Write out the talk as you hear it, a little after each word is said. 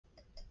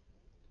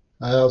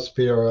I asked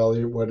Pierre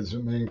Elliott, what does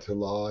it mean to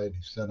lie? And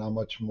he said, how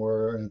much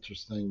more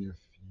interesting if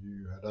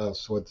you had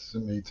asked, what does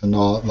it mean to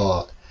not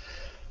lie?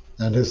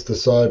 And his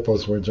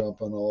disciples were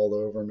jumping all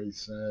over me,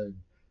 saying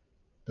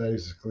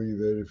basically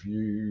that if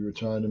you were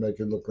trying to make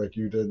it look like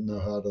you didn't know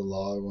how to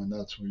lie when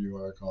that's where you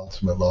are a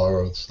consummate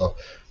liar and stuff.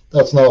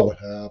 That's not what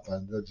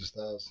happened. I just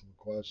asked them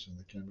a question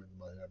that came into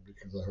my head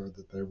because I heard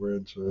that they were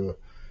into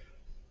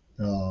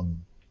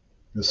um,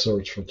 the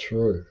search for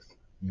truth.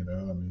 I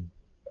mean,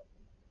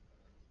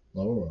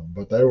 lower them,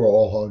 but they were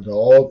all hugged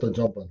all at the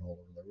jumping hole.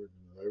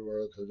 They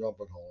were at the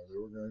jumping hole. They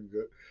were going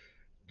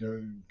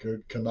to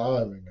get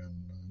conniving and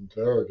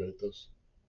interrogate this